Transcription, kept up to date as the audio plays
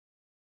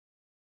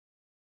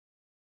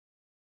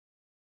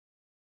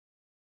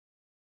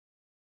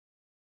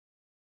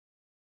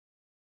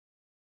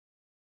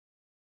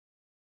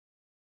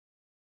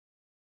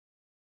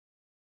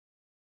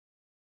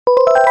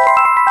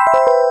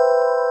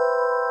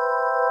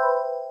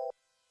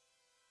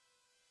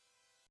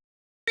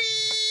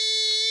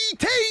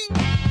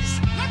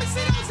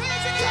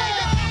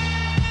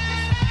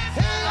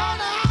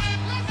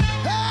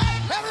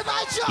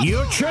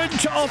You're tuned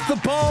to Off the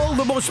Ball,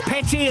 the most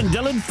petty and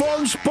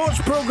ill-informed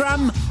sports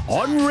programme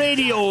on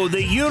radio,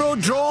 the Euro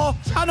draw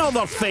and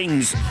other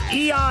things.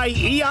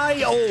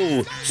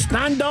 E-I-E-I-O.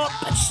 Stand up,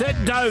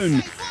 sit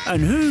down.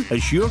 And who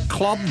has your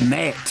club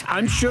met?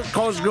 I'm Stuart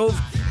Cosgrove,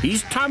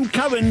 he's Tam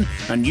Cowan,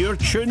 and you're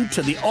tuned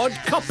to the odd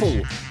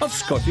couple of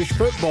Scottish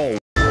football.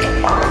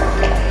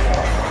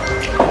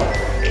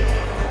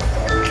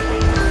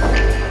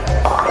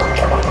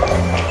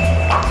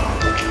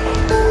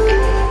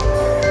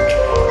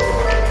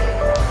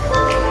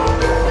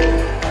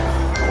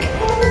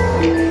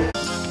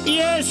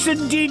 Yes,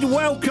 indeed.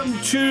 Welcome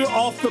to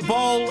Off the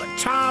Ball.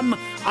 Tam,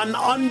 an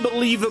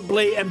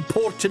unbelievably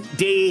important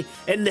day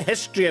in the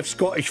history of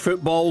Scottish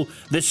football.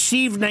 This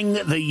evening,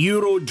 the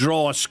Euro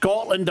draw.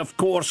 Scotland, of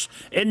course,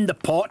 in the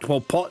pot.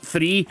 Well, pot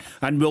 3.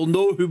 And we'll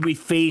know who we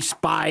face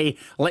by,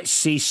 let's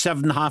say,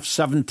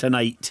 7:30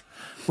 tonight.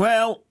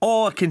 Well,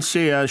 all I can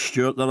say is,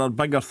 Stuart, there are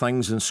bigger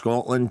things in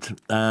Scotland.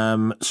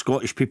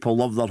 Scottish people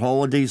love their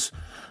holidays.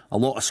 A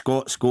lot of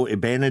Scots go to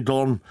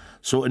Benidorm.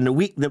 So in the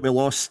week that we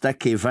lost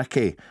Sticky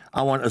Vicky,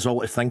 I want us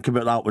all to think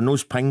about that. When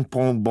those ping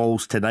pong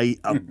balls tonight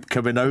are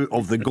coming out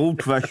of the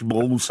goldfish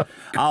bowls,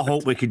 I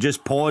hope we could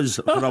just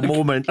pause for a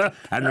moment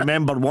and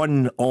remember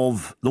one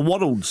of the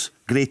world's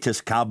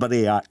greatest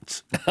cabaret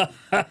acts. Well,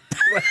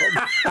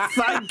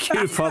 thank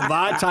you for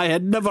that. I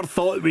had never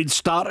thought we'd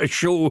start a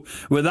show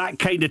with that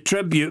kind of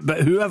tribute, but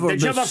Did you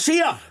ever see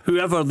her?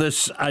 Whoever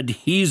this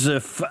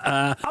adhesive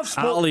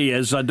alley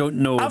is, I don't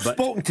know. I've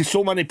spoken to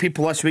so many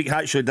people this week who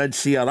actually did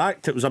see her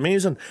act. It was amazing.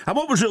 And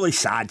what was really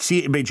sad,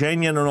 see, to be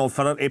genuine and all,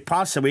 for her to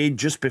pass away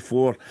just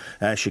before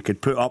she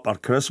could put up her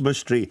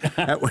Christmas tree.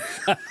 It was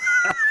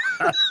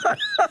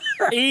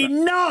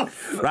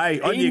Enough!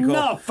 Right, on you go.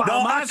 No,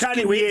 I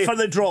can't wait for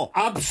the draw.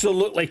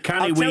 Absolutely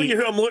can't wait. I'll tell you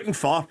who I'm looking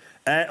for.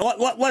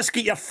 Let's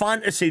get your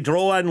fantasy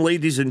draw in,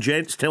 ladies and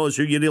gents. Tell us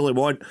who you really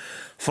want.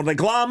 For the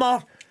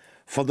glamour,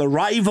 for the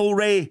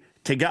rivalry,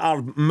 to get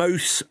our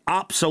mouse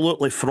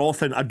absolutely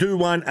frothing. I do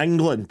want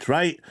England,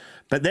 right?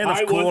 But then, of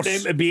course, I want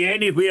them to be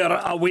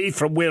anywhere away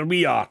from where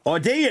we are. Oh,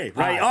 do you?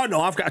 Right. Oh,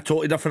 no, I've got a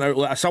totally different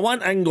outlet. So I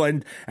want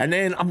England, and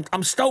then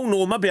I'm still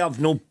no, maybe I've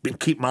no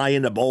keep my eye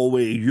on the ball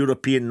with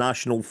European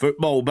national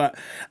football, but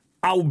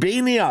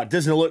Albania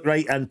doesn't look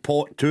right in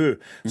pot 2.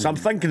 So I'm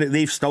thinking that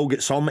they've still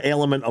got some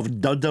element of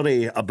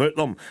duddery about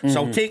them.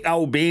 So I'll take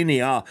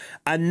Albania.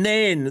 And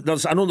then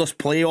I know there's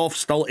playoffs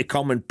still to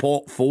come in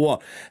pot 4.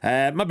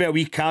 Maybe a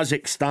wee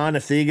Kazakhstan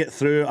if they get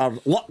through, or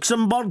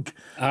Luxembourg.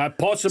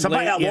 Possibly. It's a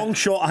bit of a long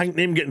shot, I think,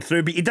 them getting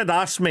through. But you did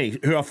ask me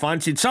who I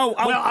fancied. So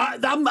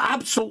I'm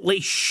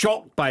absolutely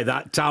shocked by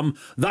that, Tam.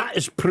 That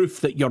is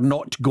proof that you're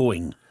not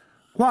going.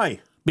 Why?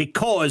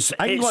 Because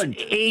England.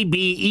 It's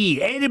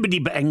ABE, anybody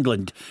but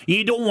England.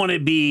 You don't want to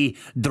be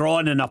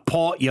drawn in a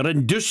pot. You're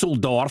in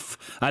Dusseldorf,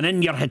 and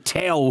in your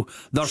hotel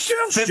there's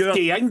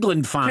 50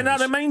 England fans. Can I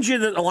remind you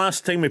that the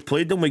last time we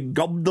played them, we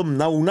gubbed them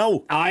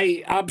 0-0?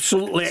 I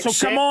absolutely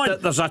accept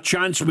that there's a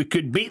chance we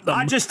could beat them.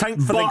 I just think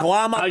for the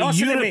glamour,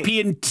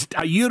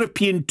 a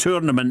European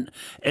tournament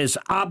is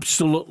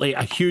absolutely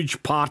a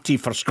huge party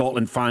for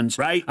Scotland fans,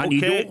 right? And you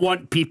don't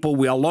want people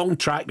with a long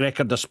track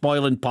record of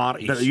spoiling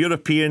parties.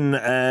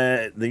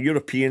 The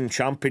European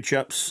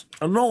Championships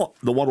are not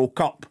the World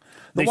Cup.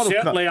 They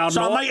certainly are not.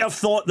 So I might have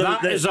thought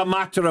that is a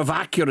matter of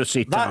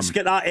accuracy, Tam. That's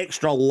got that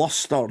extra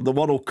lustre, the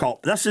World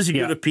Cup. This is the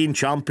European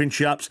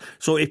Championships.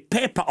 So to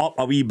pep it up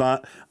a wee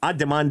bit, I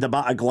demand a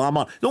bit of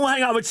glamour. The only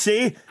thing I would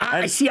say...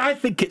 I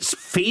think it's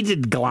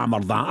faded glamour,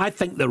 that. I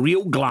think the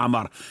real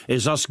glamour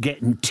is us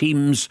getting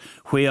teams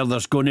where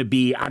there's going to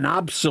be an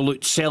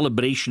absolute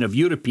celebration of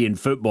European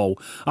football.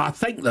 I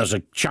think there's a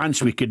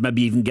chance we could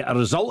maybe even get a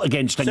result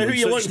against England. So who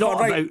you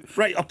looking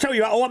for? Right, I'll tell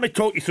you what, let me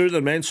talk you through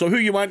them, then. So who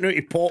you want now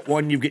to pot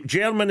 1? You've got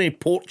Germany,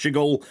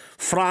 Portugal,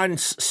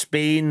 France,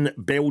 Spain,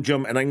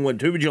 Belgium and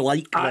England. Who would you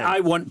like? I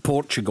want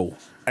Portugal.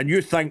 And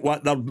you think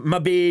what?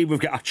 Maybe we've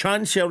got a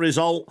chance of a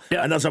result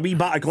and there's a wee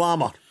bit of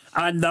glamour.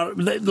 And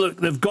look,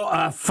 they've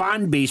got a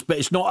fan base, but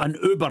it's not an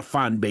uber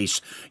fan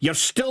base. You're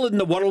still in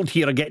the world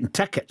here of getting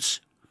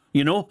tickets.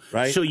 You know?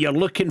 Right. So you're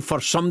looking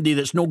for somebody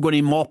that's not going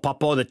to mop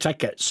up all the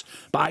tickets,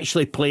 but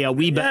actually play a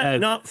wee bit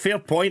of... No, fair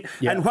point.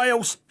 Yeah. And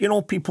whilst,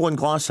 people in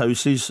glass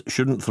houses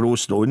shouldn't throw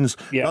stones,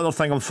 the other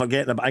thing I'm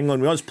forgetting about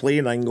England, we us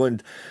playing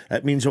England,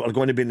 it means that we're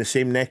going to be in the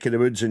same neck of the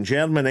woods in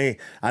Germany,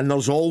 and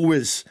there's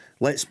always...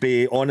 Let's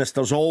be honest,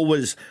 there's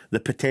always the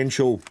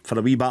potential for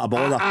a wee bit of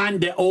bother.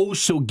 And it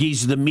also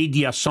gives the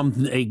media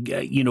something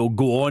to,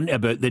 go on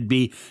about. They'd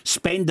be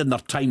spending their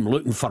time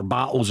looking for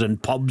battles in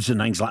pubs and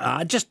things like that.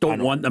 I just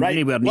don't want them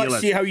anywhere near us.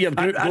 Let's see how your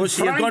group goes.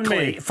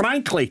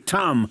 Frankly,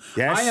 Tam,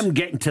 yes? I am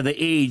getting to the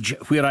age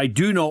where I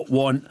do not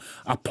want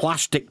a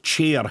plastic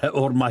chair hit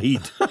over my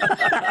head.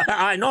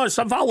 I know, it's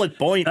a valid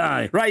point.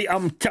 Aye. Right,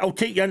 I'll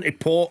take you into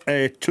pot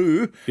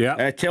 2.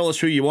 Yeah. Tell us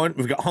who you want.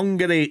 We've got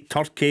Hungary,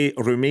 Turkey,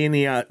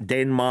 Romania,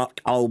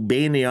 Denmark,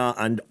 Albania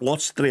and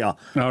Austria.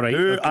 All right.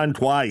 Who and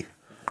why?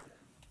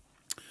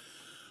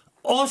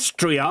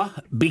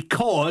 Austria,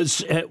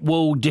 because it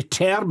will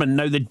determine.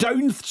 Now, the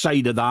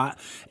downside of that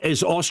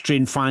is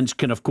Austrian fans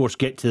can, of course,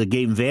 get to the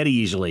game very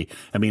easily.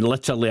 I mean,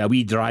 literally a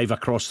wee drive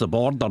across the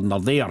border and they're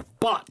there.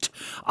 But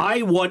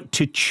I want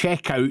to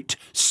check out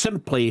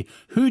simply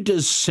who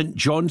does St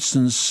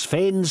Johnson's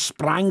Sven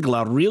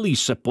Sprangler really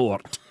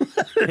support?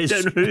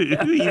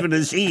 Who even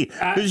is he?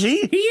 Who's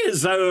he? He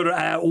is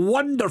our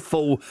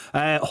wonderful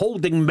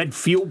holding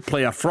midfield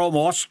player from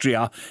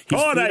Austria.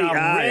 He's been a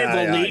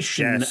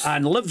revelation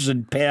and lives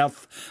in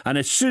Perth. And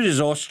as soon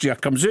as Austria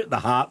comes out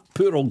the hat,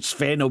 poor old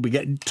Sven will be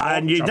getting tortured.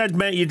 And you did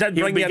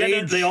bring your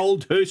age. The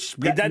old house.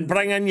 You did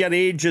bring in your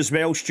age as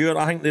well, Stuart.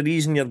 I think the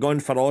reason you're going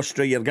for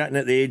Austria, you're getting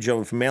at the age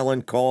of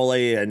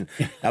melancholy, and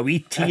a wee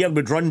tear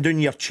would run down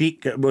your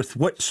cheek. With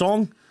what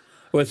song?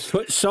 With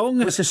what song?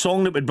 What's the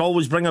song that would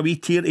always bring a wee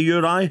tear to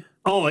your eye?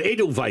 Oh,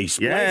 Edelweiss.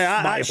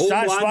 Yeah, that's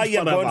why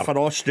you're going for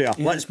Austria.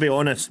 Yeah. Let's be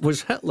honest.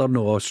 Was Hitler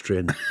no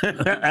Austrian?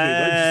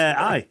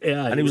 Aye.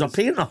 Yeah, and he was a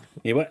painter.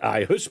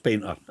 Aye, house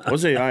painter.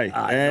 Was he?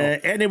 Aye.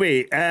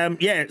 Anyway,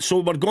 yeah, so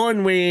we're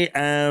going with,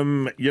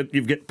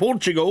 you've got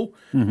Portugal.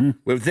 Mm-hmm.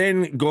 We've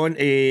then gone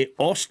to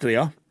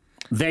Austria.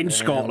 Then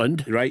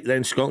Scotland. Right,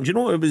 then Scotland. Do you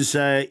know it was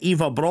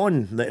Eva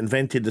Braun that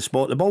invented the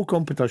spot the ball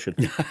competition?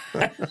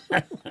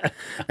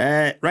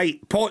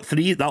 Right, pot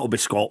 3, that'll be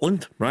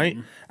Scotland, right?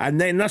 Mm.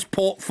 And then this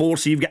pot 4,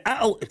 so you've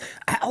got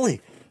Italy.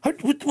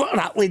 What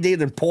are Italy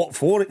doing in pot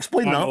 4?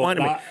 Explain that one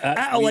to me.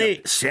 Italy,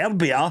 weird.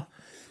 Serbia.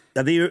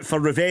 Are they out for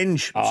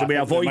revenge? So we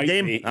avoid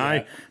them.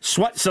 Aye.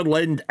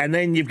 Switzerland, and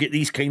then you've got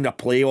these kind of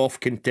playoff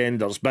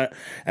contenders,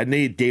 and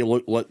they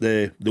look like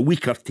the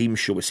weaker teams,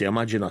 shall we say?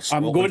 Imagine us.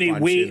 I'm going to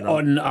wait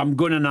on. I'm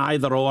going an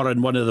either or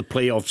in one of the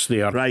playoffs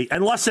there. Right,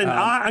 and listen,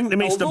 I think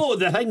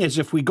the thing is,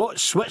 if we got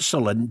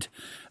Switzerland,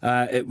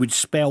 it would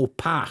spell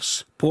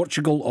pass.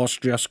 Portugal,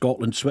 Austria,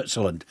 Scotland,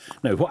 Switzerland.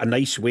 Now, what a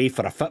nice way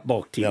for a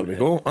football team. There we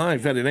go. Aye,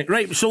 very nice.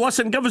 Right, so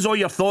listen, give us all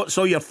your thoughts,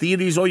 all your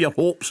theories, all your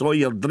hopes, all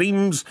your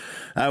dreams,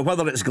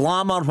 whether it's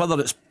glamour, whether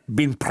it's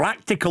been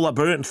practical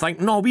about it and think,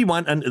 no, we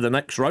went into the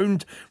next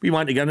round. We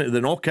want to get into the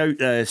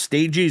knockout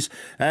stages.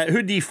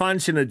 Who do you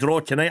fancy in the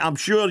draw tonight? I'm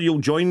sure you'll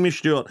join me,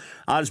 Stuart,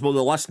 as will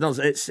the listeners.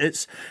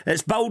 It's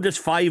billed as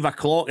 5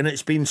 o'clock and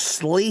it's been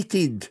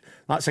slated.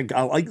 I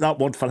like that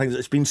word for things.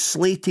 It's been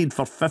slated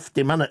for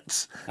 50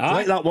 minutes. I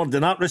like that word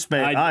in that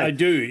respect. I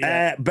do,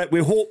 yeah. But we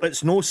hope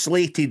it's no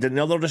slated in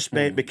the other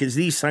respect because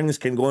these things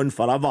can go on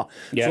forever.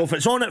 Yeah. So if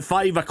it's on at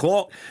 5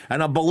 o'clock,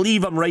 and I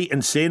believe I'm right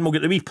in saying we'll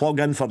get the wee plug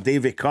in for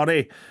Davy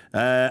Curry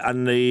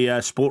and the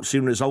Sports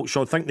Scene Results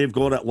Show. I think they've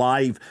got it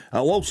live.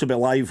 It'll also be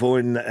live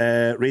on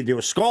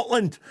Radio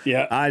Scotland.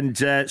 Yeah. And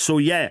so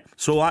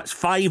that's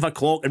 5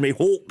 o'clock, and we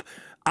hope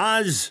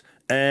as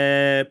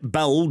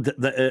build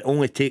that it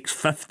only takes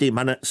 50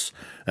 minutes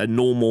and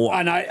no more.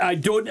 And I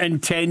don't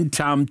intend,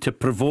 Tam, to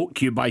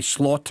provoke you by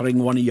slaughtering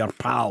one of your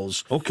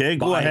pals. Okay,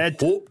 go ahead.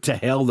 I hope to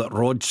hell that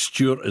Rod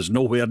Stewart is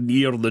nowhere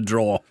near the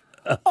draw.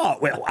 Oh,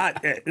 well,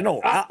 no.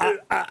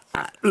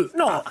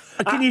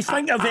 Can you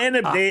think of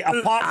anybody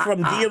apart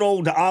from dear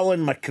old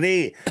Alan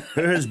McRae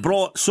who has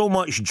brought so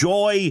much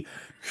joy,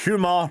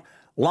 humour,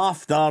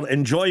 laughter,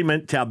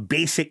 enjoyment to a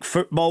basic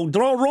football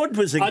draw? Rod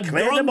was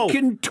incredible. A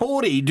drunken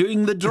Tory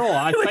doing the draw?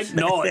 I think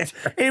not.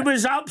 It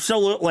was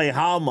absolutely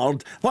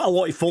hammered. What a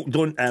lot of folk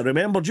don't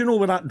remember. Do you know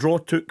where that draw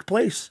took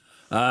place?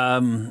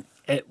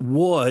 It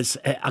was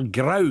at a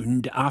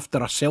ground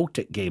after a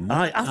Celtic game.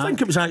 I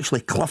think it was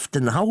actually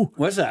Clifton Hill.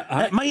 Was it?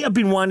 It might have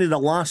been one of the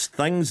last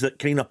things that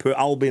kind of put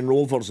Albion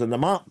Rovers on the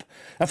map.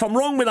 If I'm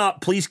wrong with that,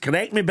 please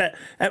correct me, but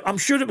I'm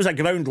sure it was a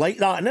ground like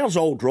that. And there's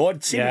old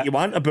Rod, say what you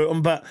want about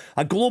him, but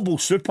a global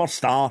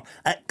superstar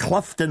at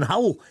Clifton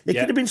Hill. It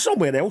could have been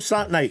somewhere else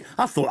that night.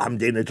 I thought I'm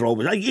doing a draw.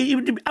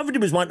 Everybody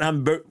was wanting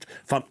him booked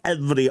for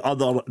every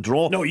other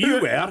draw. No,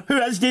 you were.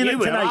 Who is doing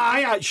it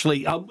tonight?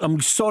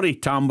 I'm sorry,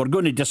 Tam, we're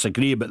going to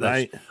disagree about this.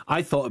 Right.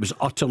 I thought it was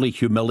utterly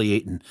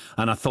humiliating,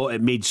 and I thought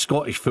it made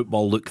Scottish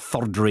football look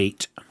third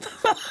rate.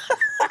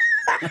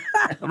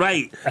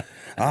 Right.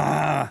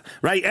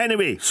 Right,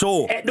 anyway,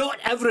 so... Not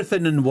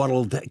everything in the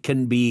world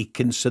can be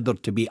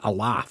considered to be a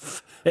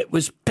laugh. It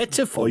was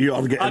pitiful. Oh, you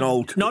are getting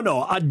old.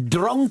 No, a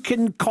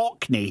drunken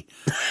Cockney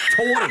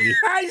Tory.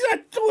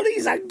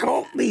 He's a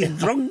Cockney, he's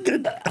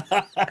drunken.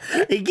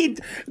 He gave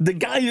the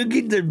guy who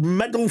gave the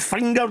middle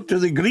finger to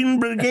the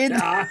Green Brigade.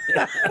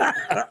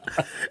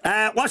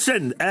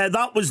 Listen,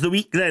 that was the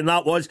week then,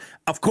 that was.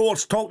 Of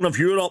course, talking of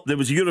Europe, there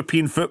was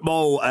European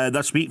football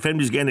this week. If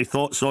anybody's got any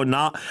thoughts on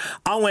that.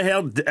 I only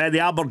heard the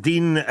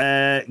Aberdeen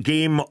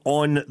game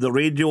on the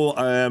radio,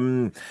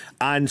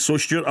 and so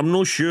Stuart, I'm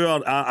not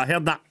sure. I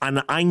heard that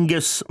an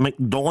Angus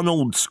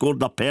MacDonald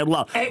scored a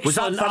perler. Excellent. Was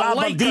that for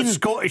Aberdeen? I like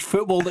Scottish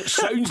football that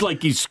sounds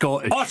like he's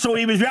Scottish. Oh, so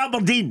he was with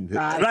Aberdeen.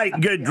 Right,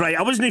 good, right.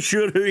 I wasn't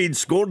sure who he'd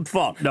scored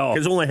for. No.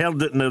 Because I only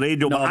heard it in the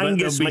radio. No, but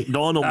Angus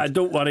MacDonald.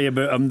 Don't worry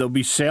about him. They'll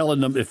be selling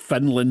them to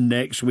Finland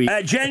next week.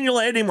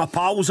 Genuinely, any of my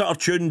pals that are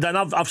tuned in,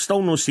 I've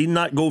still not seen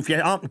that go. If you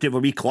happen to have a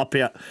wee clip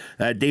of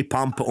it, Dave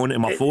Pam put on it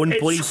on my phone,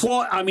 please.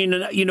 I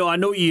mean, you know, I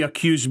know you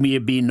accuse me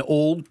of being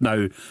old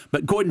now,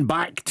 but going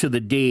back to the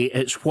day,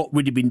 it's what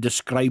would have been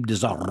described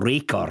as a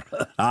raker.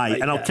 Aye,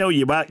 and I'll tell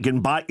you what,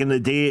 going back in the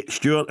day,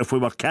 Stuart, if we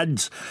were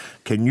kids,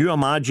 can you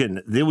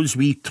imagine those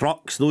wee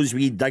trucks, those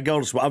wee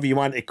diggers, whatever you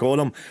want to call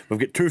them? We've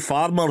got two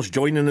farmers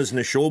joining us in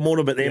the show, more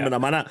about them in a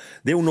minute.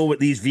 They'll know what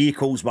these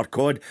vehicles were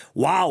called.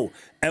 Wow,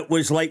 it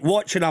was like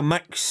watching a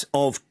mix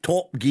of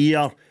Top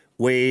Gear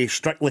with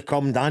Strictly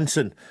Come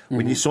Dancing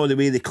when you saw the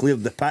way they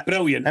cleared the pitch.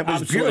 Brilliant. It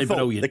was Absolutely beautiful.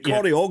 brilliant. The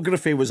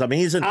choreography was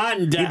amazing.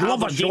 And you'd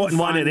love a shot in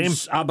one of them.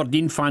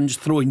 Aberdeen fans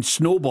throwing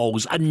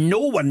snowballs, and no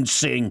one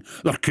saying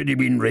there could have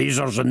been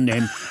razors in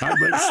them.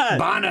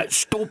 Ban it,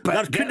 stop it.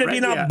 There could have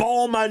been a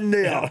bomb in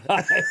there.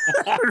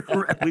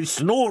 With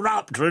snow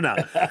wrapped around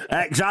it.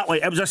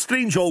 Exactly. It was a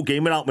strange old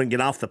game when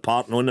getting off the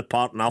park and on the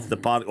park and off the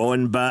park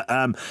on. But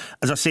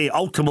as I say,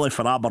 ultimately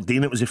for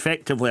Aberdeen, it was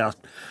effectively a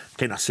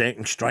kind of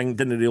second string.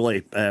 Didn't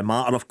really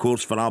matter, of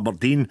course, for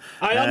Aberdeen.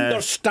 I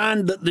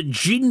understand that the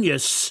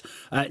genius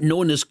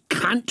known as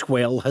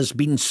Cantwell has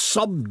been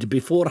subbed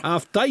before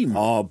half time.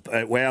 Oh,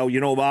 well,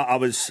 you know what?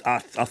 I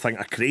think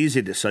a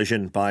crazy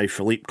decision by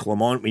Philippe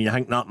Clement when you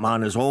think that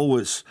man is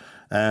always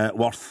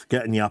worth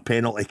getting you a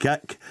penalty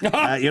kick.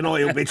 You know,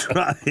 he'll be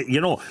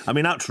I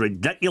mean, that's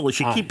ridiculous.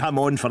 You keep him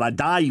on for a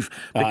dive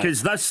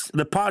because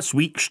the past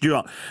week,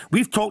 Stuart,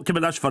 we've talked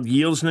about this for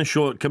years in the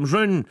show. It comes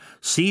round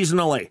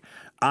seasonally.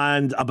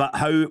 And about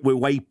how we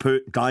wipe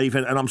out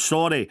diving. And I'm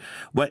sorry,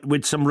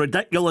 with some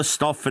ridiculous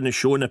stuff in the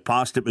show in the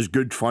past, it was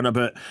good fun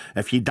about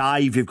if you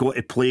dive, you've got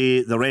to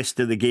play the rest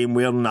of the game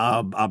wearing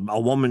a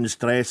woman's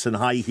dress and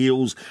high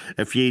heels.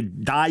 If you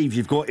dive,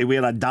 you've got to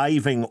wear a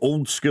diving,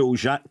 old school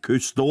Jacques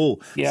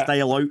Cousteau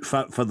style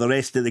outfit for the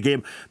rest of the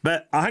game.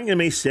 But I think the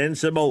most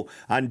sensible,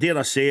 and dare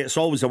I say, it's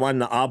always the one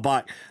that I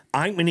back.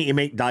 I think we need to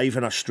make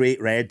diving a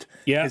straight red.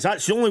 Yeah. Because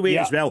that's the only way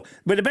as well.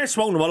 We're the best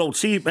one in the world.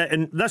 See,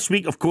 and this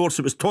week, of course,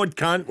 it was Todd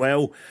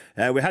Cantwell.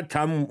 We had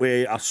him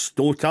with a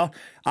stoter.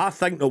 I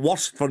think the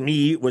worst for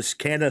me was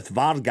Kenneth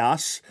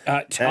Vargas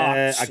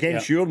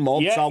against your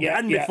mob. So I'll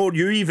get in before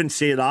you even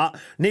say that.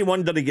 No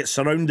wonder he gets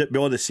surrounded by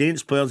all the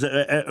Saints players.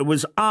 It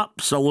was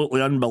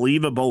absolutely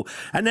unbelievable.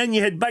 And then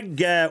you had big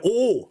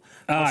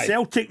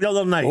Celtic the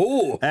other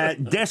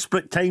night.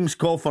 Desperate times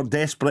call for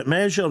desperate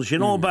measures, you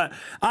know. But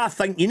I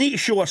think you need to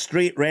show a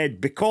straight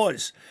red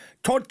because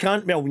Todd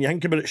Cantwell, when you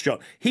think about it,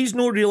 Stuart, he's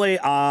not really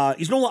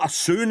he's not like a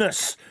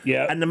Souness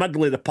in the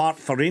middle of the park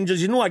for Rangers.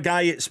 He's not a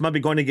guy that's maybe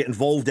going to get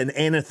involved in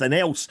anything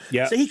else.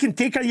 So he can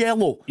take a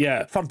yellow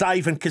for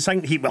diving because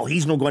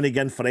he's not going to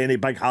get in for any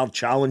big hard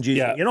challenges.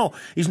 You know,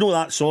 he's not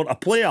that sort of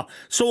player.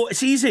 So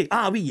it's easy.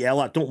 We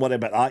yell it, don't worry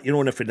about that. You know,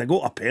 and if they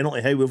go to a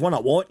penalty, hey, we've won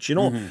a watch, you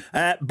know.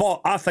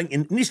 But I think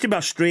it needs to be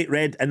a straight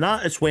red, and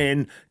that is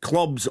when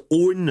clubs'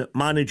 own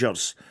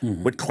managers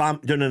would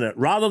clamp down on it,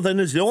 rather than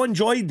as they all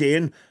enjoy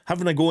doing,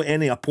 having a go at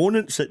any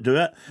opponents that do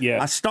it.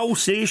 I still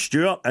say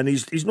Stuart, and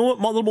he's not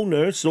at Motherwell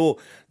now, so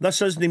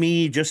this isn't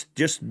me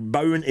just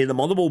bowing to the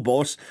Motherwell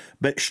boss,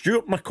 but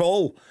Stuart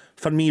McCall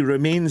for me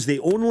remains the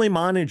only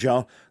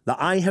manager that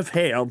I have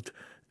heard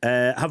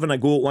having a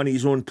go at one of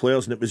his own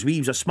players, and he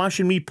was a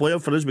smashing wee player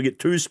for us. We get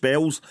two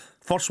spells.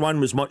 First one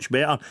was much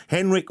better.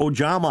 Henrik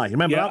Ojama, you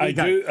remember that?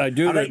 I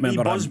do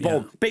remember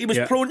him. But he was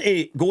prone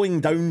to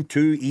going down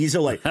too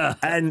easily.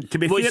 And to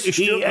be fair to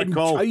Stuart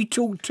McCall,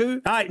 entitled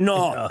to?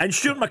 No. And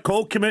Stuart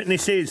McCall came out and he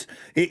says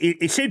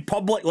he said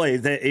publicly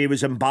that he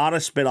was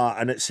embarrassed by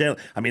that, and it said,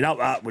 I mean,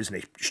 that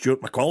wasn't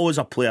Stuart McCall was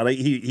a player, right?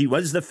 He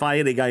was the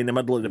fiery guy in the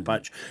middle of the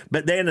pitch.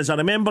 But then, as I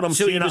remember him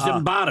saying, he was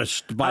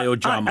embarrassed by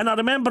Ojama. And I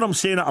remember him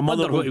saying it a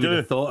Motherwell would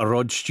have thought of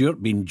Rod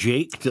Stewart being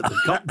jaked at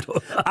the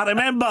cup. I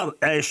remember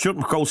Stuart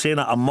McCall saying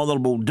it a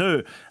Motherwell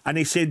do, and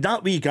he said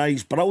that wee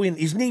guy's brilliant.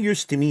 He's not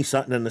used to me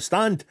sitting in the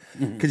stand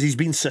because he's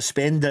been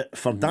suspended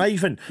for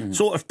diving.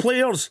 So if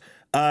players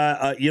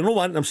you don't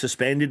want them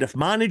suspended, if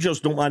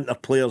managers don't want their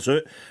players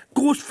out,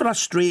 goes for a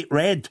straight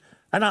red,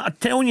 and I'm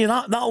telling you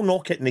that'll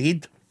knock it in the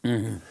head.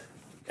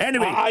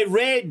 Anyway, I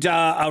read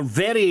a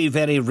very,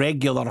 very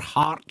regular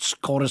Hearts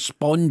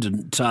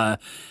correspondent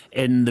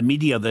in the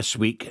media this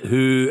week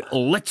who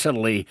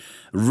literally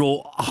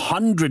wrote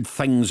 100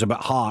 things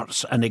about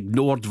Hearts and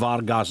ignored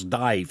Vargas'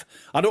 dive.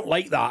 I don't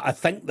like that. I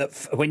think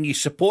that when you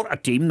support a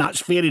team, that's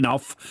fair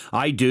enough.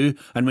 I do.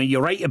 And when you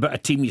write about a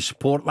team you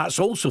support, that's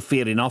also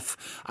fair enough.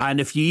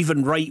 And if you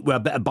even write with a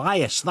bit of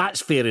bias,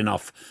 that's fair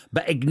enough.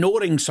 But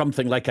ignoring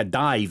something like a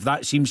dive,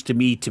 that seems to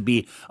me to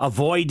be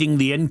avoiding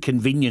the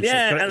inconvenience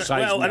of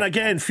criticising. And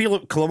again,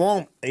 Philippe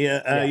Clement,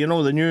 you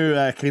know, the new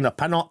kind of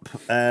pin-up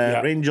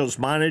Rangers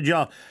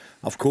manager,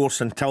 of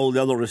course, until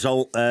the other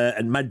result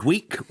in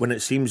midweek, when it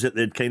seems that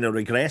they'd kind of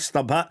regressed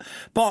a bit.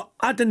 But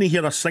I didn't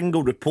hear a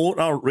single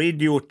reporter,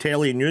 radio,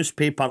 telly,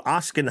 newspaper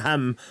asking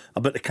him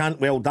about the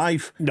Cantwell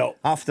dive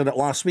after it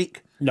last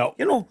week. No.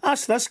 You know,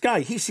 ask this guy.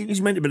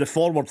 He's meant to be the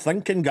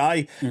forward-thinking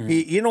guy.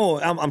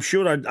 I'm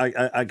sure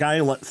a guy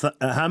like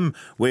him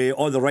with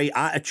all the right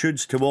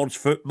attitudes towards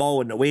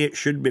football and the way it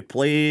should be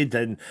played,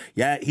 and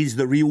he's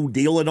the real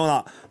deal and all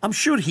that. I'm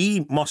sure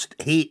he must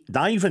hate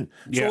diving.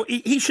 Yeah. So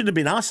he should have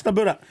been asked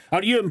about it.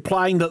 Are you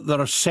implying that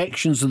there are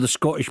sections of the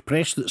Scottish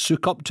press that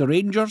sook up to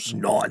Rangers?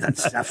 No,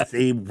 that's if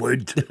they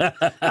would.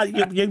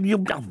 You're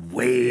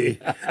away.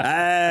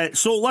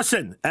 So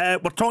listen, we're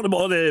talking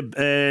about all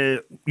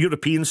the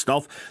European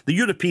stuff. The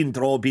European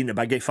draw being the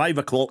biggie, 5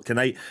 o'clock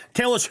tonight.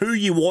 Tell us who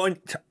you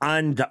want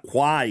and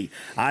why.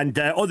 And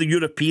all the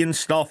European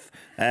stuff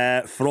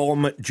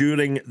from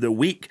during the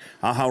week.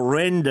 A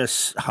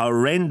horrendous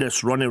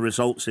run of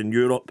results in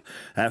Europe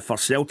for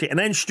Celtic. And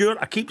then, Stuart,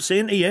 I keep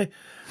saying to you,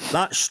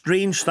 that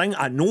strange thing,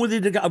 I know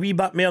they'd get a wee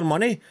bit more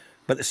money,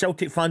 but the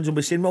Celtic fans will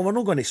be saying, well, we're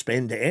not going to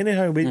spend it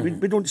anyhow.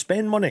 We don't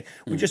spend money.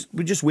 We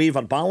just wave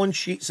our balance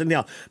sheets in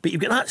there. But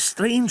you've got that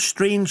strange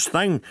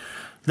thing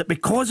that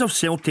because of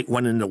Celtic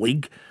winning the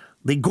league,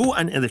 they go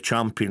into the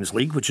Champions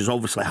League, which is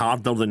obviously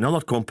harder than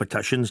other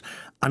competitions,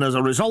 and as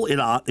a result of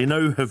that, they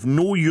now have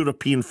no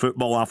European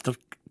football after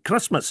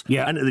Christmas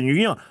into the new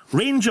year.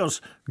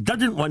 Rangers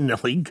didn't win the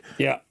league,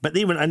 but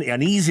they went into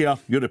an easier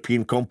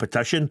European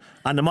competition,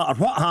 and no matter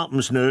what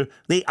happens now,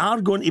 they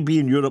are going to be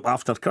in Europe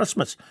after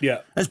Christmas.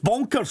 It's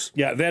bonkers.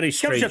 Very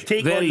strange. Give us your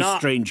take very on that.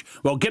 Strange.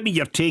 Well, give me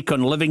your take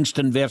on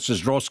Livingston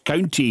versus Ross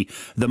County,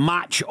 the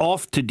match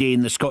off today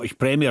in the Scottish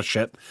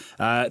Premiership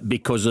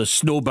because of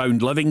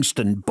snowbound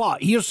Livingston.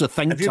 But here's the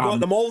thing, Have you got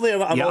them all there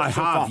that are off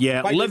so far?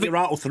 Why don't you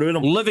rattle through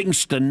them?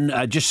 Livingston,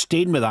 just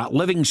staying with that,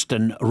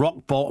 Livingston,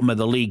 rock bottom of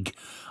the league.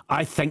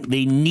 I think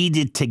they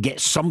needed to get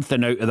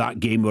something out of that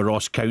game with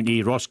Ross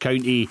County. Ross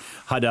County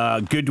had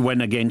a good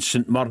win against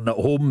St Mirren at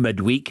home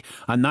midweek,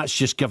 and that's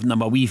just given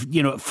them a wee,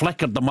 it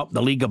flickered them up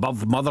the league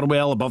above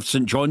Motherwell, above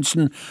St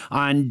Johnstone,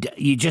 and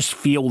you just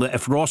feel that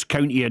if Ross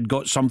County had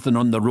got something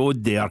on the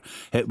road there,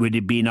 it would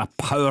have been a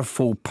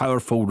powerful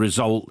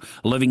result.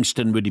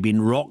 Livingston would have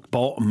been rock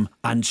bottom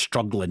and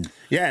struggling.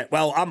 Yeah,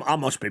 well, I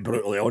must be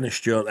brutally honest,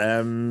 Stuart.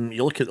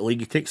 You look at the league,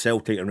 you take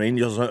Celtic and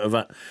Rangers out of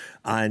it,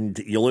 and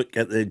you look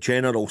at the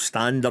general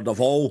standard of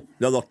all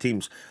the other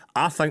teams.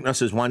 I think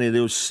this is one of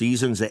those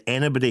seasons that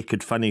anybody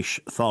could finish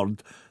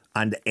third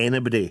and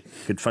anybody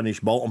could finish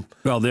bottom.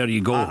 Well, there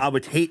you go. I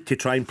would hate to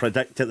try and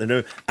predict it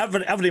now.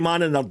 Every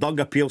man in their dug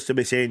appeals to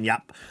be saying,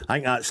 yep, I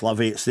think that's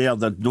Livy, it's there.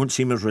 They don't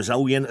seem as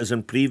resilient as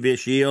in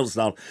previous years.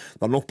 They're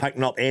not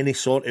picking up any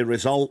sort of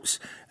results.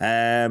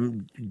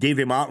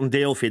 Davy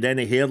Martindale, if he had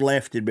any hair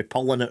left, he'd be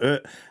pulling it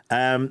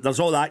out. There's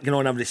all that going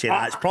on. Everybody saying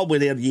it's probably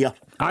their year.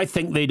 I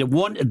think they'd have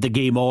wanted the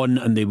game on,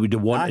 and they would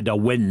have wanted a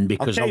win,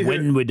 because a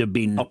win would have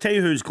been... I'll tell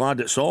you who's glad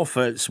it's off.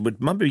 It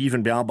would maybe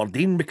even be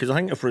Aberdeen, because I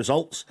think if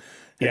results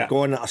had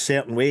gone a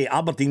certain way,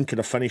 Aberdeen could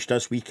have finished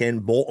this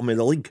weekend bottom of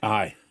the league.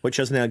 Aye. Which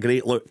isn't a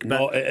great look.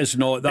 No, it is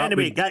not.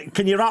 Anyway,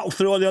 can you rattle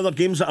through all the other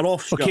games that are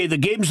off, Scott? Okay, the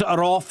games that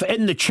are off.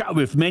 In the chat,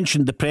 we've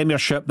mentioned the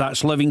Premiership.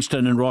 That's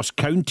Livingston and Ross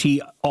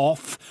County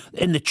off.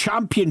 In the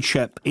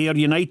Championship, Ayr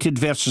United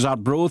versus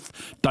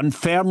Arbroath,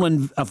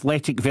 Dunfermline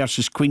Athletic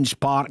versus Queen's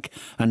Park,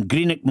 and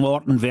Greenock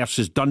Morton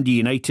versus Dundee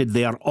United.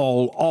 They're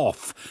all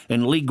off.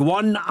 In League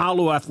One,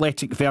 Alloa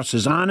Athletic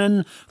versus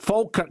Annan,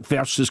 Falkirk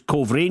versus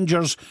Cove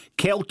Rangers,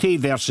 Kelty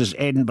versus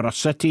Edinburgh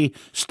City,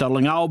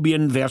 Stirling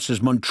Albion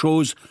versus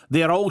Montrose.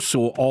 They're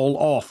also all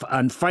off.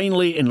 And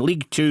finally, in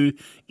League Two,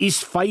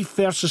 East Fife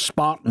versus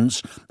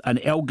Spartans and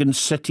Elgin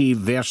City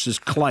versus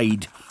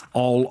Clyde,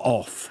 all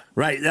off.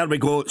 Right, there we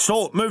go.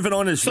 So, moving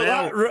on as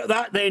well.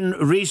 That then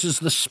raises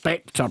the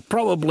spectre,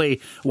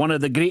 probably one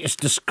of the greatest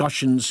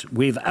discussions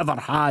we've ever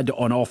had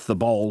on Off the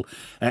Ball.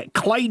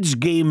 Clyde's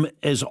game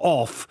is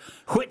off.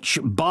 Which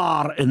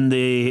bar in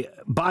the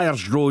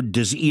Byers Road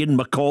does Ian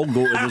McCall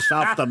go to this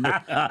afternoon?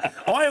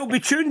 He'll be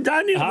tuned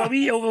in.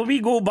 We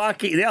go back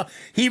there.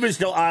 He was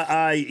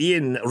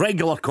Ian,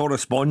 regular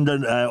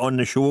correspondent on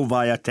the show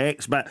via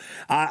text, but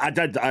I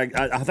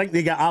think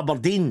they get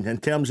Aberdeen in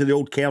terms of the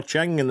old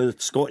Kerching and the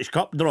Scottish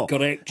Cup draw.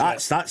 Correct.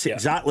 That's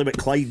exactly what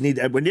Clyde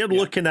needed. When they're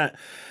looking at,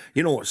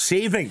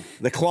 saving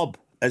the club,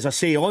 as I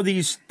say, all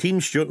these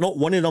teams, Stuart, not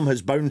one of them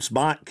has bounced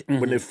back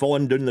when they've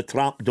fallen down the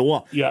trap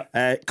door.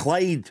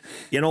 Clyde,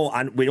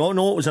 and we all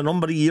know it was a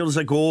number of years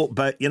ago,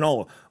 but,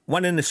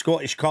 winning the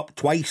Scottish Cup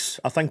twice,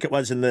 I think it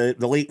was in the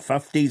late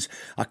 50s,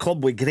 a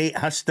club with great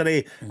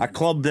history, a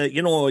club that,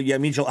 you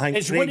immediately think...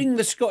 Is winning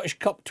the Scottish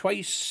Cup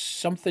twice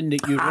something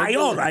that you... Aye,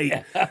 all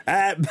right.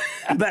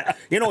 But,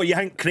 you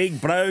think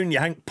Craig Brown, you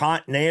think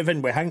Pat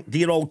Nevin, we think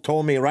dear old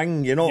Tommy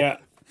Ring,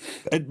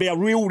 It'd be a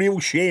real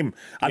shame.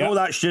 I know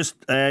that's just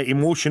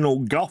emotional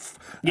guff.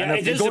 Yeah, and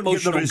if it is they don't get the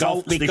emotional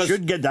results, guff, they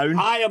should get down.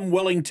 I am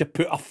willing to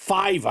put a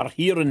fiver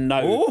here and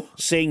now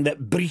saying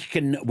that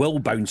Brecon will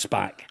bounce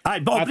back. I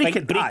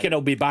think Brecon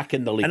will be back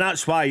in the league. And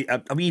that's why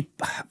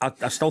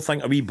I still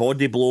think a wee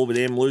body blow with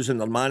them losing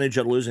their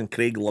manager, losing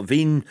Craig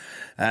Levine.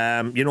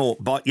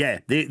 But yeah,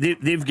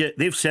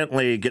 they've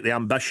certainly got the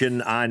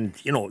ambition, and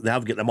they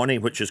have got the money,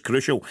 which is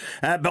crucial.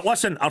 But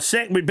listen,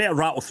 we'd better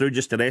rattle through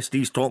just the rest of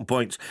these talking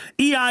points.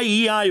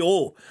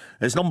 EIEIO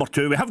is number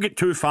 2. We have got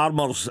 2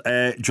 farmers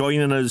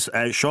joining us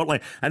shortly.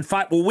 In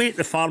fact, we'll wait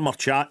the farmer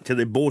chat till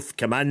they both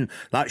come in.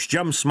 That's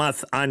Jim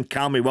Smith and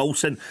Cammy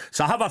Wilson.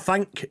 So have a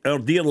think, our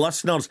dear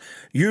listeners,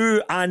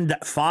 you and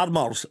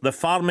farmers, the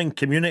farming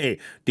community.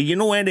 Do you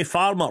know any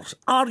farmers?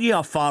 Are you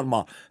a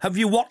farmer? Have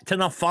you worked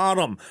in a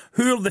farm?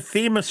 Who are the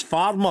famous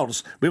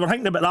farmers? We were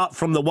thinking about that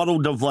from the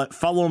world of like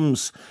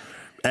films,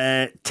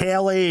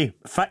 telly,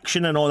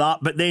 fiction and all that,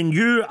 but then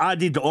you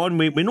added on,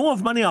 we know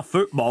of many a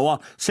footballer,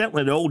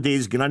 certainly the old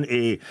days going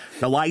into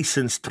the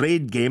licensed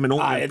trade game and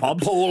opening pubs.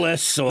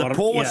 The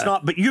Polis,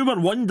 not, but you were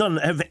wondering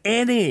if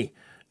any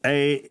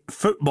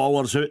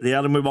footballers out there,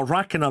 and we were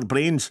racking our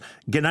brains,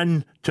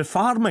 getting into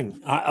farming.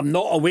 I'm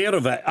not aware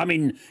of it. I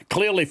mean,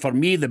 clearly for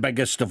me, the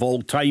biggest of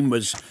all time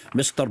was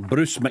Mr.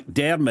 Bruce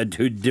McDermott,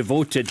 who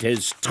devoted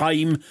his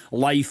time,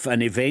 life,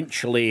 and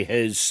eventually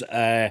his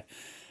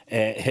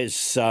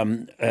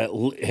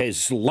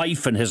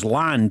life and his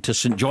land to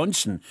St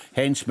Johnstone,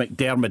 hence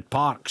McDermott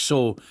Park.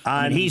 So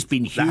and he's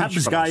been huge. The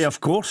Hibs guy, of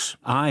course.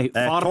 Aye,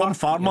 Tom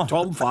Farmer. Yeah,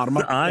 Tom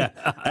Farmer.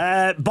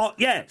 Aye. But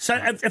yeah, so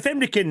if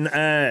anybody can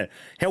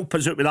help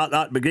us out with that,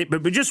 that'd be great.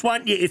 But we just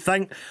want you to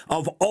think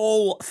of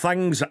all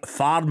things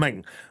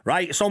farming,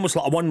 right? It's almost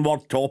like a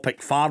one-word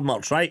topic,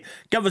 farmers, right?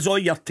 Give us all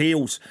your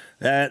tales.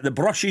 The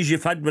brushes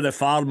you've had with the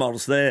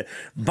farmers, the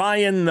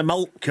buying the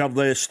milk or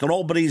the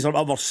strawberries or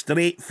whatever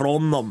straight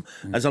from them.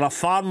 Is there a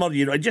farmer,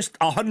 you know, just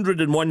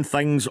 101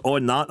 things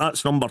on that.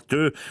 That's number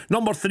 2.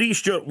 Number 3,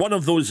 Stuart, one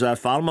of those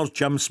farmers,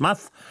 Jim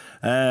Smith,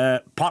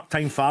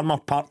 part-time farmer,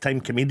 part-time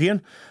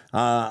comedian.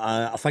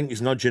 I think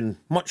he's nudging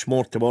much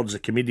more towards the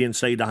comedian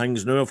side of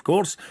things now, of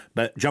course,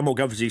 but Jim will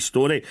give us his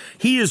story.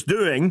 He is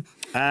doing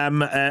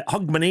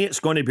Hogmanay. It's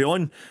going to be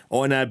on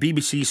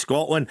BBC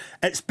Scotland.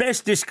 It's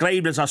best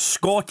described as a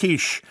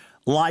Scottish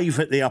Live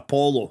at the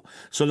Apollo.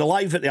 So the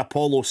Live at the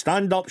Apollo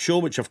stand-up show,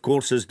 which of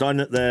course is done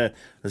at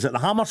is it the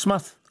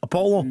Hammersmith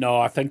Apollo? No,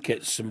 I think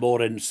it's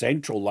more in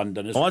central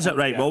London, isn't it? Oh, is it?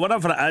 Right. Yeah. Well,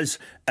 whatever it is,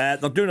 they're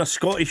doing a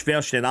Scottish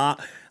version of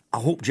that. I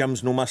hope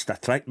Jim's no missed a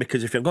trick,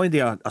 because if you're going to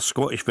do a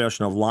Scottish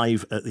version of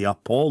Live at the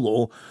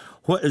Apollo,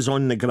 what is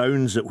on the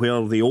grounds at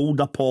where the old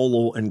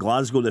Apollo in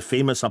Glasgow, the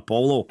famous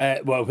Apollo?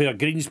 Well, where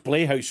Green's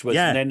Playhouse was,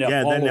 and then the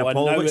Apollo. Then the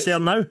Apollo. What's there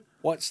now?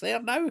 What's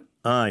there now?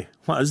 Aye,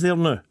 what is there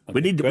now? We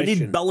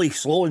need Billy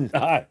Sloan.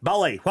 Aye.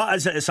 Billy, what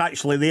is it that's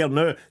actually there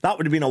now? That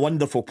would have been a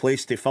wonderful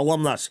place to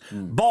film this.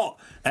 But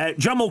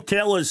Jim will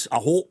tell us, I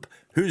hope,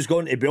 who's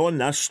going to be on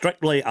this.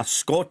 Strictly a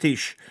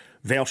Scottish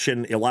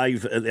version of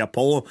Live at the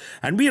Apollo.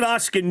 And we're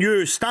asking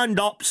you,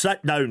 stand up,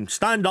 sit down.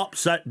 Stand up,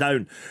 sit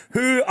down.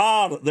 Who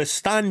are the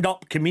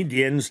stand-up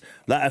comedians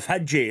that have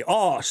had you?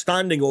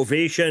 Standing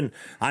ovation.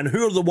 And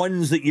who are the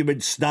ones that you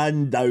would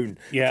stand down?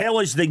 Yeah. Tell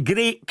us the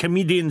great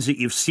comedians that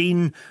you've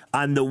seen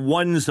and the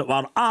ones that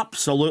were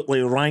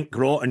absolutely rank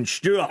rotten.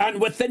 Stuart.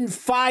 And within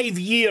 5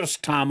 years,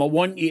 Tam, I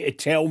want you to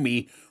tell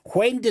me,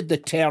 when did the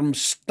term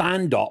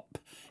stand-up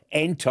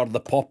enter the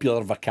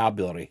popular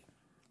vocabulary?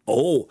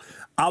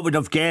 I would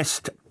have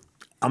guessed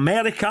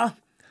America,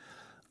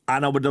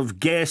 and I would have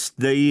guessed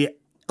the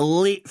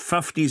late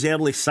 50s,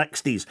 early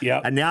 60s. Yeah.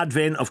 And the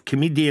advent of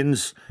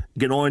comedians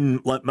going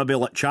on, maybe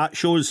like chat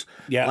shows.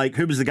 Yeah. Like,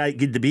 who was the guy that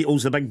gave the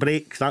Beatles the big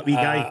break? That wee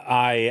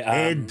guy?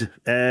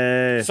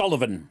 Ed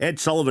Sullivan. Ed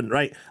Sullivan,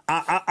 right.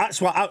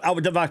 That's what I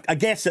would have a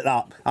guess at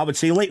that. I would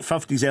say late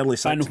 50s, early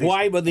 60s. And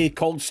why were they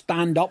called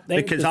stand-up then?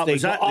 Because that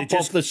was it. They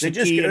just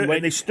got out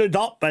and they stood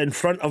up in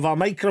front of a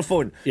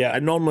microphone. Yeah.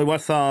 And normally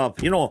with a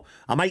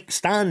mic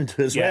stand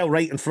as well,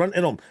 right in front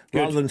of them,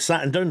 rather than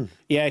sitting down.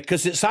 Yeah,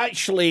 because it's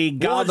actually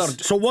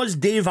gathered. So was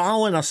Dave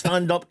Allen a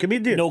stand-up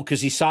comedian? No,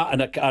 because he sat on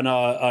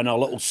a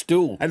little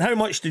stool. And how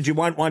much did you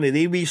want one of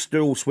the wee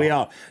stools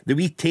where the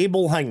wee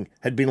table thing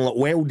had been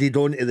welded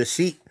onto the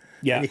seat?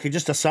 Yeah. And you could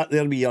just have sat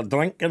there with your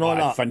drink and all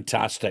that.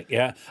 Fantastic,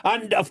 yeah.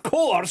 And of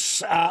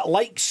course,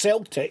 like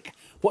Celtic,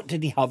 what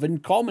did he have in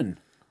common?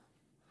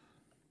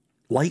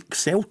 Like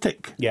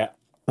Celtic? Yeah.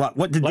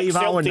 What did Dave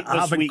Allen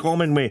have in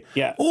common with?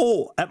 Yeah.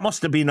 It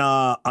must have been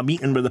a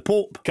meeting with the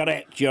Pope.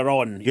 Correct, you're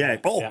on. Yeah.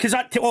 Because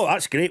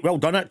that's great. Well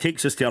done. That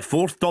takes us to our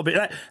fourth topic.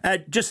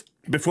 Just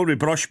before we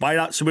brush by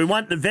that, so we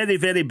want the very,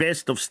 very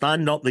best of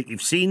stand-up that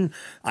you've seen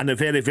and the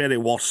very, very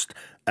worst.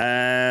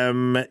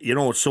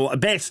 So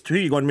best, who are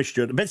you going, Mr.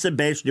 Stewart? What's the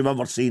best you've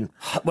ever seen?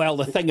 Well,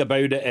 the thing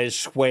about it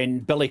is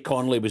when Billy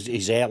Connolly was at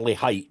his early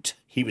height,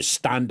 he was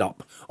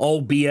stand-up,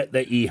 albeit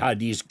that he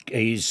had his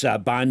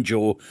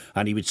banjo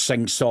and he would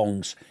sing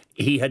songs.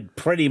 He had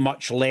pretty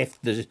much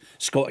left the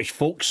Scottish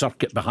folk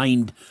circuit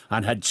behind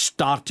and had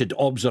started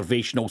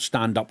observational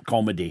stand-up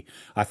comedy.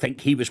 I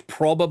think he was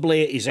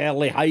probably at his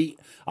early height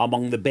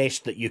among the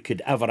best that you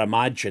could ever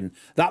imagine.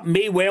 That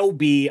may well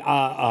be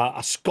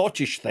a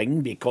Scottish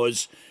thing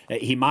because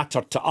he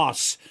mattered to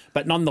us,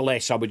 but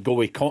nonetheless I would go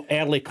with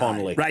early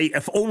Connolly. Right,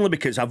 if only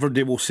because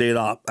everybody will say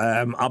that.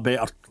 I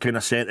better kind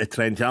of set the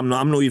trend. I'm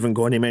not even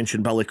going to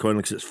mention Billy Connolly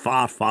because it's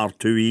far, far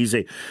too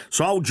easy.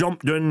 So I'll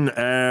jump down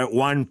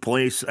one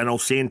place and I'll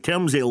say in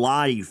terms of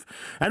live,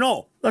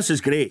 this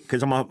is great,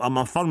 because I'm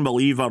a firm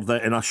believer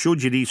that, and I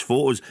showed you these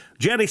photos,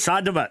 Jerry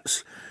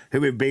Sadowitz,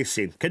 who we've based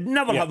seen, could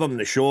never have him in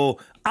the show,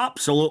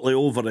 absolutely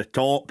over the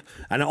top,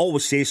 and it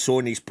always says so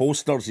in his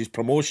posters, his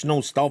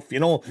promotional stuff, you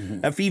know,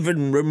 if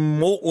even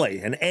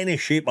remotely, in any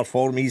shape or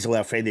form, easily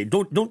offended,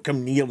 don't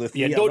come near the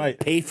theatre. Don't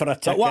pay for a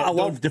ticket. But what I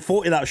loved, the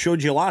photo that I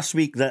showed you last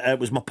week, that it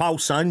was my pal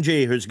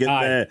Sanjay, who's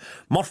got the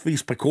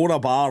Murphy's Pakora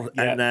Bar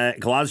in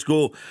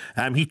Glasgow.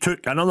 He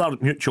took another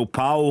mutual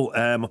pal,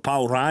 my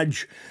pal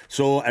Raj.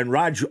 So, and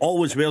Raj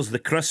always wears the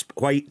crisp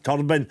white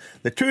turban.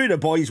 The two of the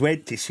boys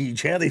went to see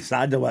Jerry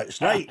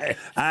Sadowitz, right?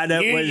 And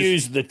you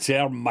used the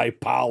term "my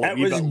pal." It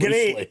was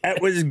great.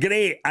 It was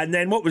great. And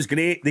then what was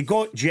great? They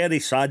got Jerry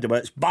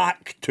Sadowitz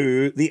back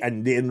to the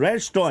Indian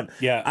restaurant.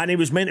 Yeah. And he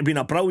was meant to be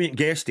a brilliant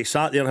guest. He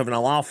sat there having a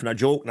laugh and a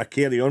joke and a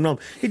carry on him.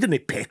 He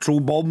didn't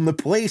petrol bomb the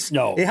place.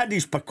 No. He had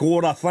his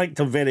pakora, thanked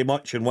him very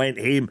much, and went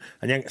home.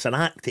 And you think it's an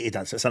act that he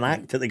does. It's an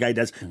act that the guy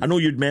does. I know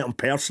you'd met him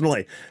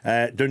personally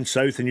down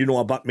south, and you know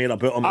a bit more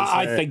about him.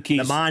 I think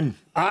he's the man.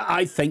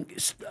 I think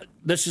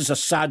this is a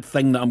sad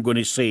thing that I'm going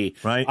to say.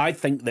 Right. I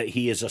think that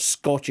he is a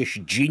Scottish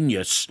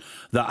genius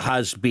that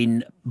has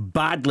been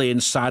badly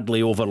and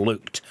sadly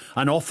overlooked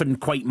and often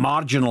quite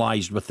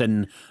marginalised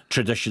within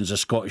traditions of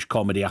Scottish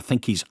comedy. I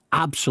think he's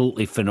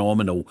absolutely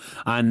phenomenal.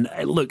 And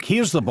look,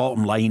 here's the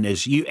bottom line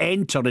is you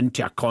enter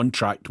into a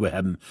contract with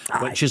him,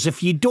 which is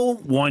if you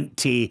don't want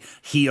to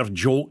hear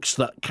jokes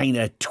that kind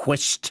of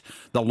twist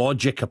the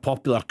logic of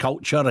popular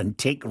culture and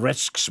take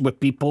risks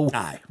with people,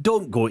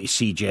 don't go to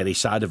see Jerry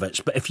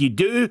Sadowitz. But if you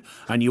do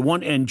and you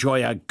want to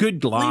enjoy a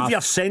good laugh, leave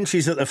your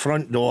senses at the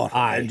front door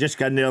and just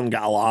get in there and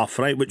get a laugh,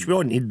 right? Which we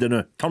all need to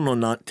know. Turn on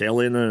that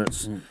telly and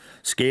it's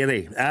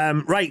scary.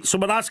 Right, so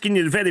we're asking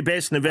you the very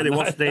best and the very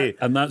worst day.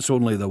 And that's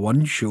only the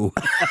one show.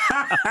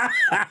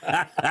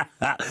 I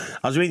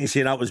was waiting to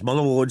say that was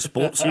Motherwell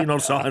sports scene or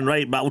something,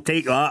 right? But I'll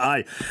take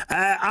that,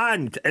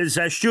 and as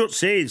Stuart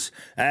says,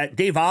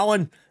 Dave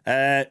Allen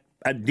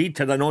indeed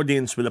had an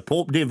audience with the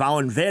Pope. Dave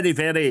Allen, very,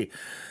 very...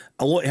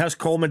 a lot of his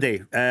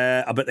comedy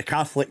about the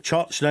Catholic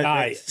Church,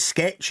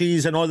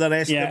 sketches and all the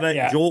rest of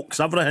it, jokes,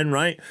 everything,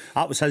 right?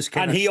 That was his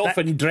kind and of he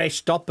often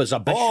dressed up as a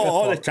bishop.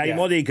 all the time,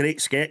 all the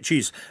great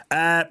sketches.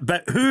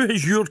 But who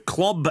has your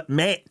club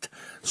met?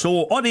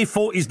 So, all the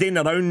photos doing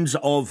the rounds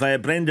of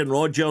Brendan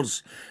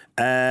Rodgers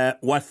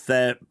with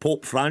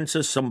Pope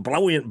Francis, some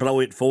brilliant,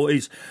 brilliant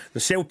photos.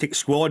 The Celtic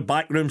squad,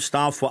 backroom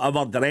staff,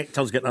 whatever,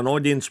 directors getting an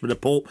audience with the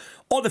Pope.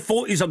 All the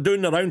photos are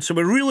doing the rounds, so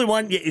we really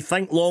want you to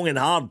think long and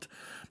hard.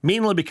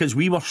 Mainly because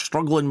we were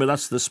struggling with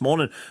this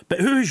morning.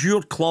 But who has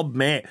your club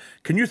met?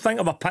 Can you think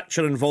of a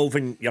picture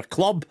involving your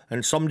club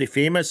and somebody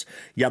famous,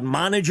 your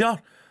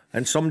manager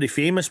and somebody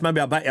famous, maybe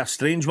a bit of a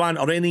strange one,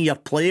 or any of your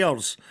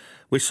players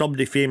with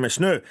somebody famous?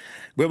 Now,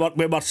 we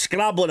were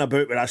scrabbling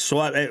about with this,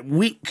 so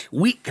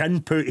weak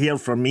input here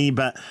from me,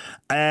 but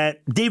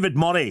David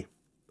Murray,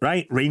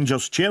 right,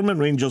 Rangers chairman,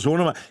 Rangers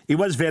owner, he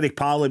was very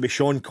pally with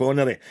Sean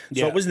Connery.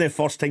 So it wasn't the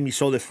first time you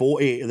saw the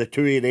photo of the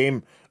two of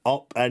them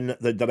up in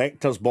the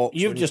director's box.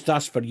 You've just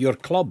asked for your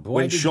club.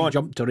 Why did you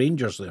jump to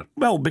Rangers there?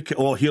 Well, because,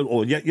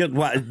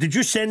 what, did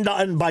you send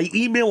that in by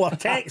email or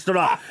text or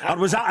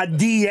was that a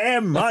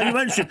DM? You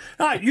mentioned,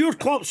 your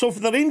club. So for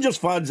the Rangers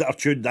fans that are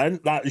tuned in,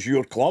 that is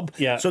your club.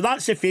 Yeah. So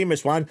that's the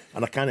famous one,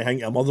 and I can't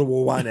think of a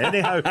Motherwell one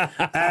anyhow.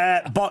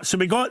 But so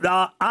we got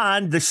that,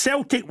 and the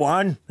Celtic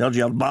one. There's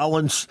your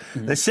balance.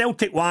 The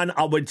Celtic one,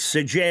 I would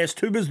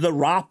suggest. Who was the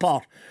rapper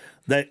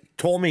that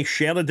Tommy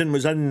Sheridan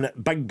was in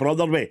Big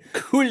Brother with?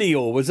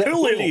 Coolio, was it?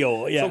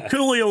 Coolio, yeah. So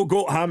Coolio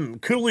got him.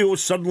 Coolio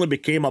suddenly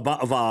became a bit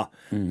of a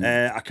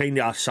kind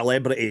of a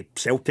celebrity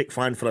Celtic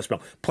fan for a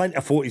spell. Plenty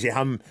of photos of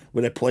him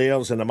with the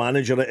players and the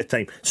manager at the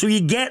time. So you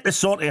get the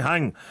sort of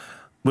thing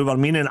we were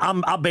meaning.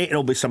 I bet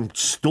there'll be some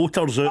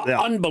stoters out there.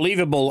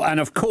 Unbelievable. And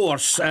of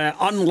course,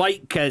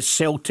 unlike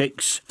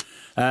Celtic's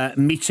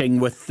meeting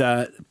with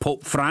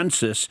Pope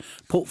Francis,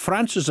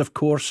 of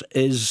course,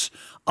 is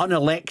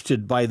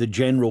unelected by the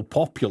general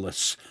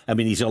populace. I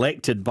mean, he's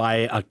elected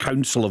by a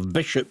council of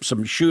bishops,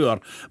 I'm sure,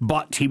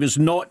 but he was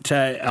not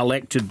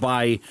elected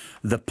by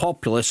the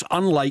populace,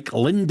 unlike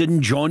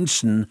Lyndon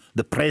Johnson,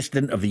 the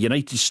President of the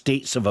United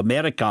States of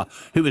America,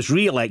 who was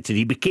re-elected.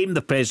 He became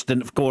the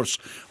president, of course,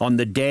 on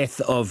the death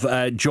of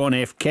John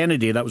F.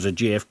 Kennedy. That was a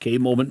JFK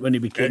moment when he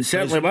became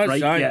president. Certainly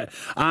was, right? Yeah.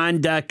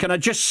 And can I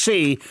just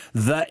say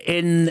that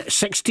in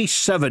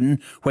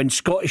 '67, when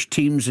Scottish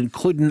teams,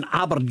 including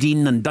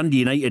Aberdeen and Dundee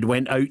United,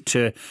 went out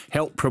to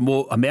help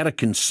promote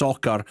American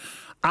soccer,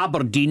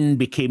 Aberdeen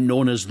became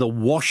known as the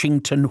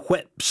Washington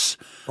Whips.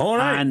 All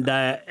right. And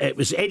it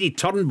was Eddie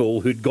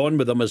Turnbull who'd gone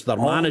with them as their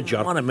manager.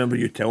 I remember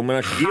you telling me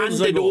that years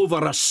handed ago.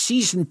 over a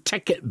season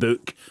ticket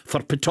book for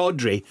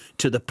Pittodrie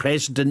to the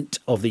President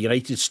of the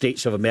United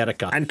States of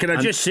America. And can I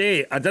just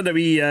say, I did a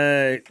wee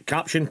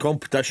caption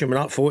competition with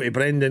that photo,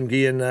 Brendan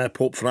Gee and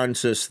Pope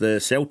Francis, the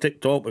Celtic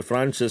top with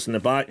Francis in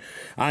the back.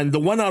 And the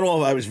winner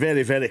of it was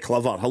very, very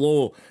clever.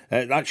 Hello,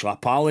 actually a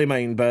pal of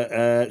mine, but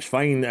it's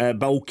fine.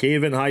 Bill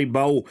Caven, hi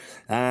Bill.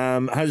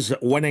 His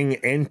winning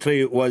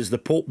entry was the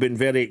Pope being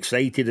very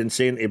excited and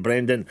saying to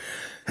Brendan,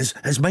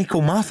 has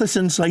Michael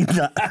Matheson signed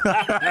that?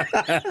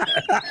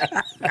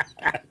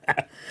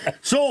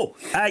 So,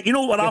 you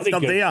know what we're after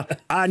there.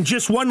 And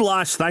just one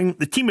last thing,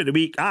 the team of the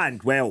week,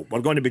 and, well,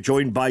 we're going to be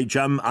joined by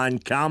Jim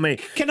and Cammy.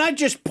 Can I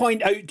just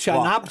point out to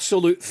an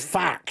absolute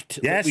fact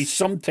that we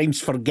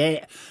sometimes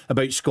forget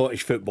about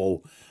Scottish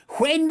football?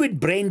 When would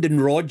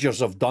Brendan Rodgers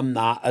have done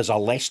that as a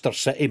Leicester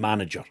City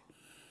manager?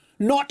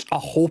 Not a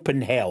hope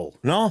in hell.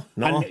 No.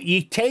 And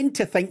you tend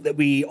to think that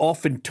we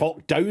often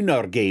talk down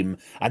our game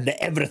and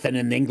that everything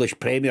in the English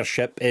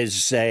Premiership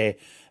is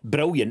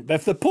brilliant. But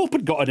if the Pope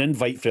had got an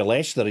invite for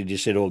Leicester, he'd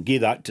just said, "Oh,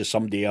 give that to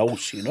somebody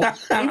else," you know.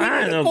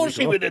 Of course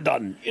he would have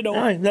done, you know.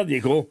 Aye, there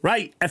you go.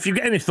 Right, if you've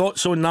got any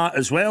thoughts on that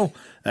as well,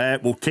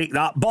 we'll take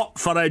that. But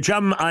for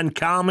Jim and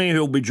Cammy,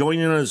 who'll be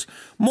joining us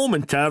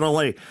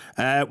momentarily,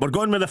 we're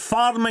going with the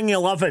Farming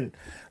 11.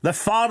 The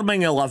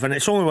Farming 11.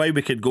 It's the only way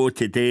we could go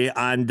today.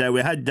 And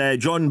we had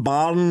John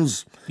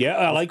Barnes. Yeah,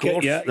 I like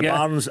it. Yeah,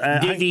 Barnes.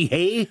 Davy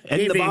Hay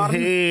in the barn.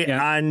 Hay,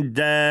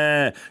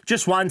 and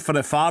just one for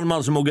the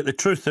farmers, and we'll get the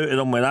truth out of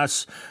them with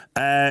us.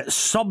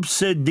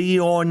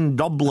 Subsidy on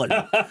Dublin.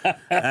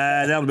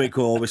 There we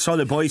go. We saw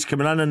the boys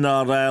coming in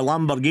their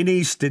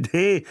Lamborghinis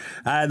today.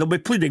 They'll be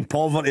pleading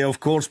poverty, of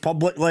course,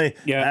 publicly.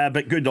 Yeah.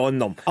 But good on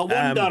them. I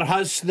wonder,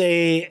 has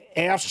the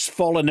arse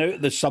fallen out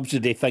of the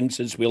subsidy thing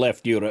since we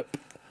left Europe?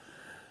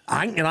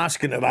 I think you're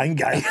asking the wrong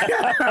guy.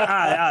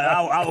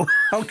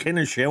 I'll kind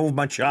of shelve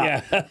my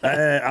chat.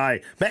 Yeah.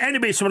 Aye. But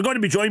anyway, so we're going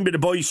to be joined by the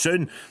boys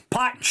soon.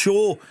 Packed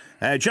show.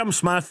 Jim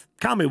Smith,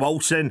 Cammy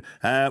Wilson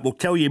will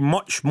tell you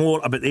much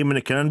more about them when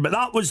they come in. But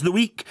that was the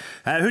week.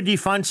 Who do you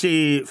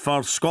fancy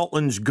for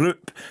Scotland's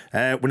group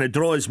when the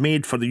draw is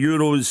made for the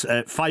Euros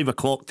at 5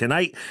 o'clock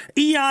tonight?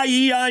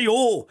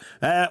 EIEIO.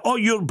 All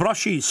your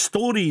brushes,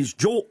 stories,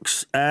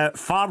 jokes,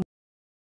 far